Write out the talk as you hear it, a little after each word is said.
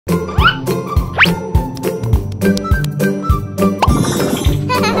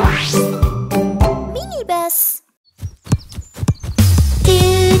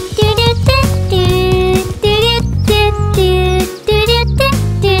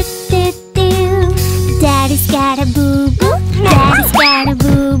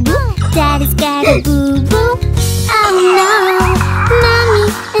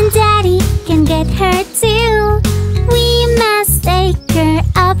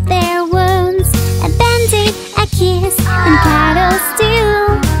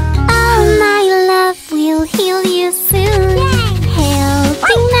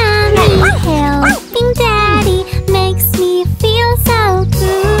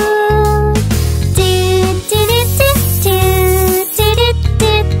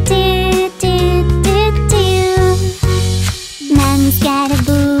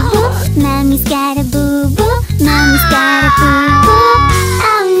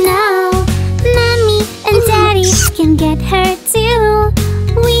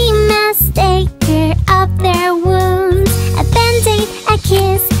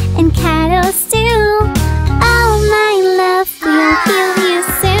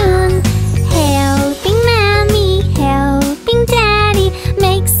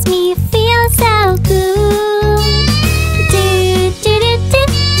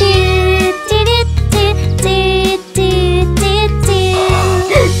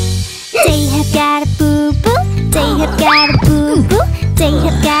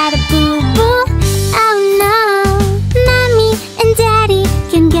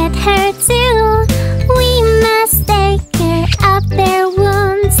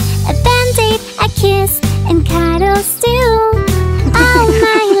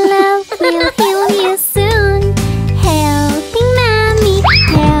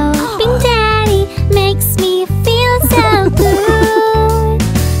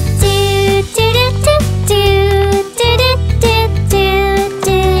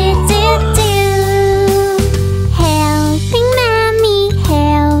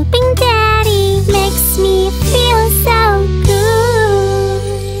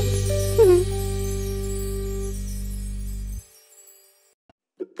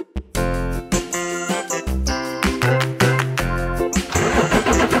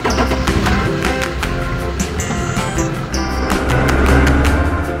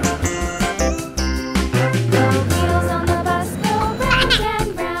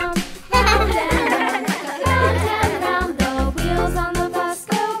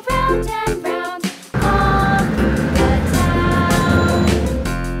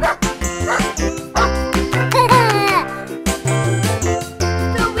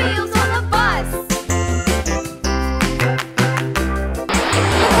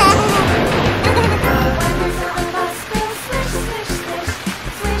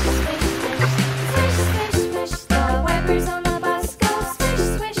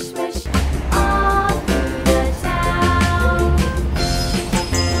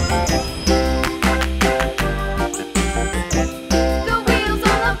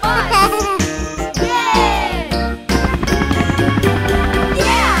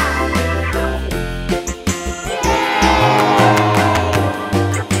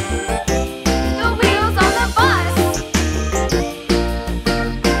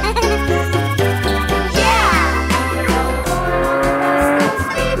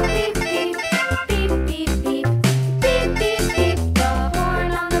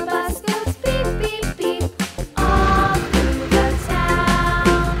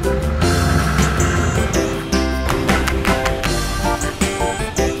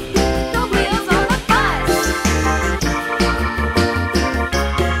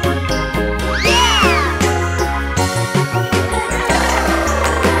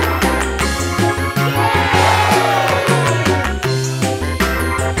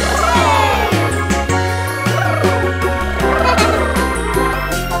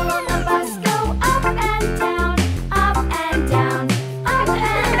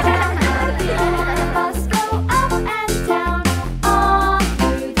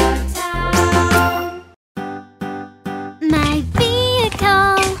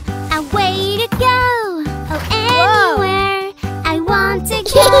we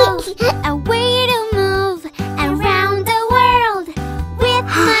go. Away to move around the world with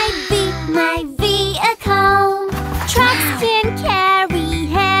my vehicle. Trucks can carry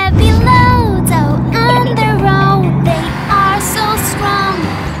heavy loads. Oh, on the road they are so strong.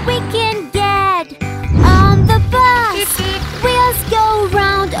 We can get on the bus. Wheels go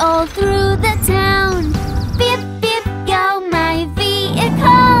round all through the town. Beep, beep, go my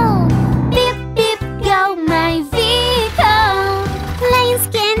vehicle. Beep, beep, go my vehicle. Planes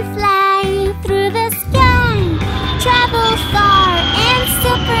can fly through the sky, travel far and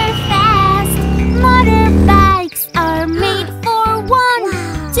super fast. Motorbikes are made for one.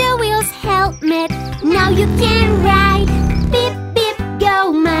 Two wheels helmet, now you can ride. Beep, beep,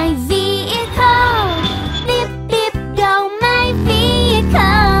 go my vehicle. Beep, beep, go my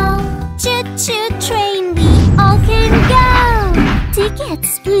vehicle. Choo-choo train, we all can go.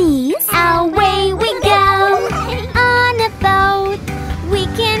 Tickets, please. Away we go. On a boat, we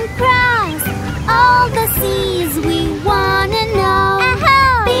can cross all the seas we wanna know.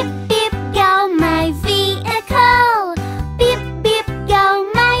 Beep, beep, go my vehicle. Beep, beep, go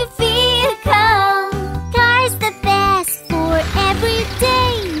my vehicle. Car's the best for every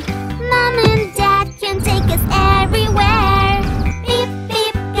day. Mom and Dad can take us everywhere. Beep,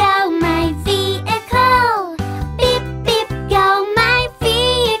 beep, go my vehicle. Beep, beep, go my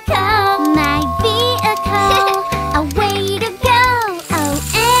vehicle. My vehicle. A way to go. Oh,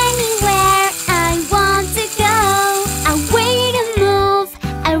 anywhere I want to go. A way to move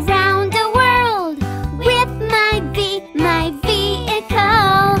around the world with my vehicle.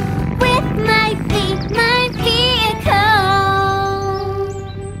 With my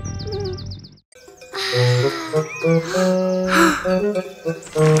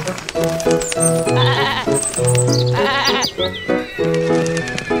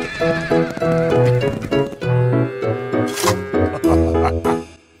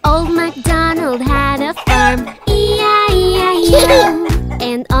Old MacDonald had a farm, E-I-E-I-O.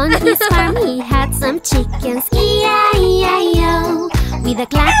 And on his farm he had some chickens, E-I-E-I-O. With a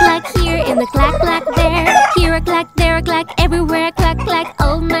clack-clack here and a clack-clack there. Here a clack, there a clack, everywhere a clack-clack.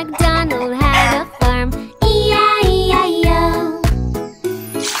 Old MacDonald had a farm, E-I-E-I-O.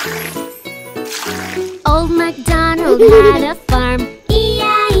 Old MacDonald had a farm,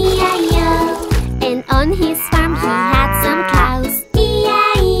 E-I-E-I-O. And on his farm he had some cows,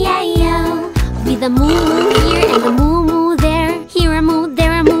 E-I-E-I-O. With a moo-moo here and a moo-moo there. Here a moo,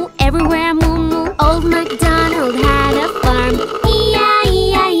 there a moo, everywhere a moo-moo. Old MacDonald had a farm,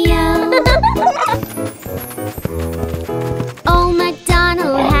 E-I-E-I-O. Old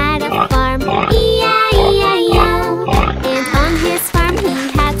MacDonald had a farm, E-I-E-I-O. And on his farm he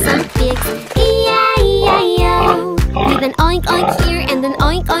had some pigs, E-I-E-I-O. With an oink oink here and an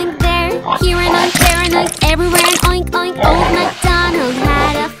oink oink there. Here an oink, there an oink, everywhere an oink oink. Old MacDonald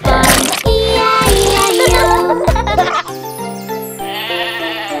had a farm, E-I-E-I-O.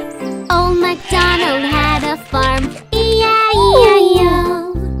 Old MacDonald had a farm,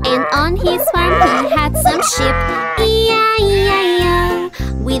 E-I-E-I-O. And on his farm he had some sheep, E-I-E-I-O.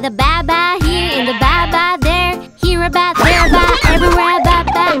 With a ba-ba here and a ba-ba there. Here a ba, there a ba, everywhere a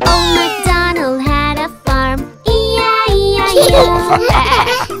ba-ba. Old MacDonald had a farm, E-I-E-I-O.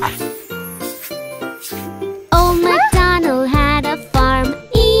 Old MacDonald had a farm,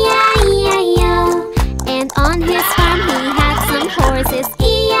 E-I-E-I-O. And on his farm he had some horses,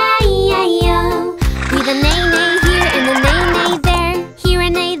 E-I-E-I-O. With a neigh-neigh here and a neigh-neigh there. Here a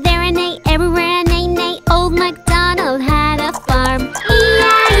neigh, there a neigh, everywhere a neigh-neigh. Old MacDonald had a farm,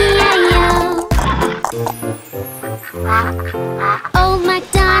 E-I-E-I-O. Old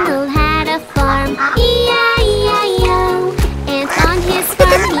MacDonald had a farm, E-I-E-I-O. And on his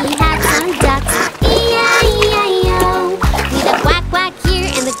farm he had some ducks, E-I-E-I-O. With a quack quack here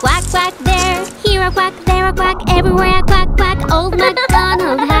and a quack quack there. Here a quack, there a quack, everywhere a quack quack. Old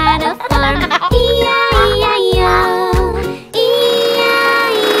MacDonald had a farm, E-I-E-I-O.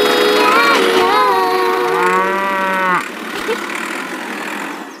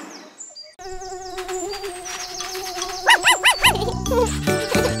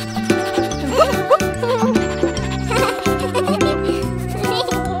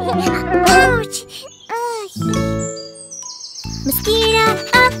 Ouch! Mosquito,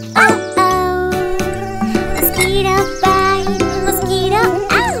 oh, oh, oh. Mosquito bite, mosquito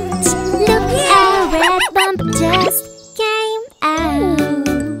out. Look, a red bump just came out.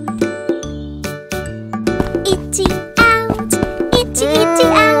 Itchy out, itchy, itchy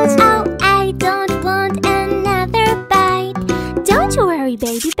out. Oh, I don't want another bite. Don't you worry,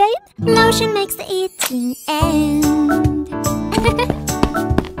 baby babe. Lotion makes the itching end.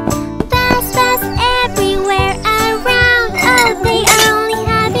 Buzz, buzz everywhere around. Oh, they are only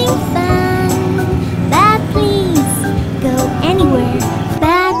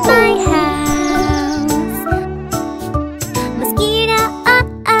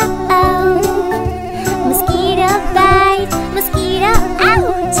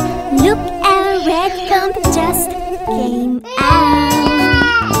came out.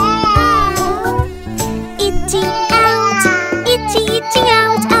 Itchy out, itching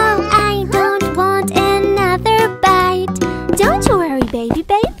out. Oh, I don't want another bite. Don't you worry, baby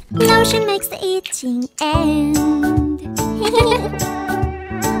babe. Lotion makes the itching end.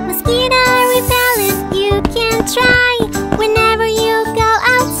 Mosquito repellent you can try whenever you go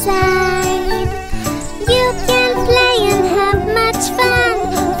outside. You can play and have much fun.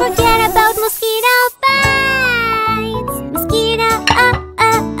 Forget about mosquito bites. Mosquito, oh,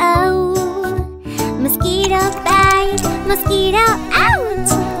 oh, oh. Mosquito bite, mosquito out.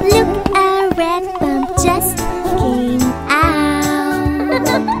 Look, a red bump just came out.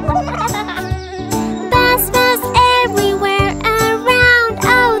 Buzz, buzz everywhere around.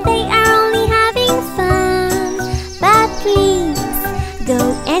 Oh, they are only having fun. But please, go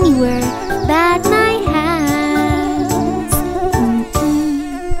anywhere but my house.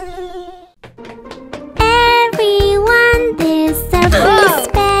 Everyone deserves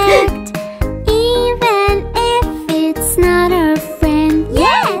respect, even if it's not our friend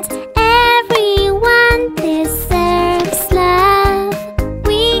yet. Everyone deserves love.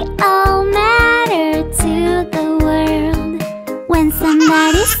 We all matter to the world. When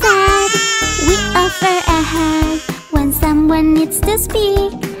somebody's sad, we offer a hug. When someone needs to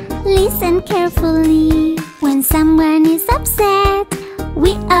speak, listen carefully. When someone is upset,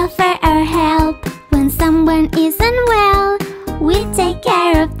 we offer our help. When someone is unwell, we take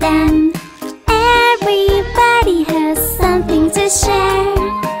care of them. Everybody has something to share.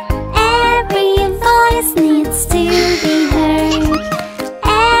 Every voice needs to be heard.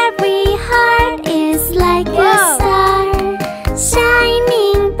 Every heart is like a star,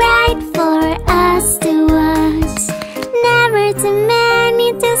 shining bright for us to watch. Never too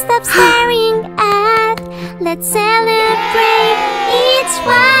many to stop staring at. Let's celebrate each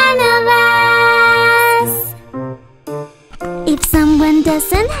one of us. If someone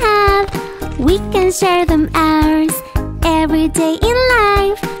doesn't have, we can share them ours. Every day in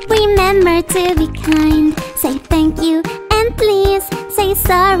life, remember to be kind. Say thank you and please. Say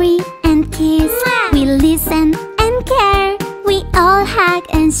sorry and kiss. We listen and care. We all hug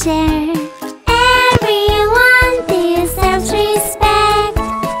and share.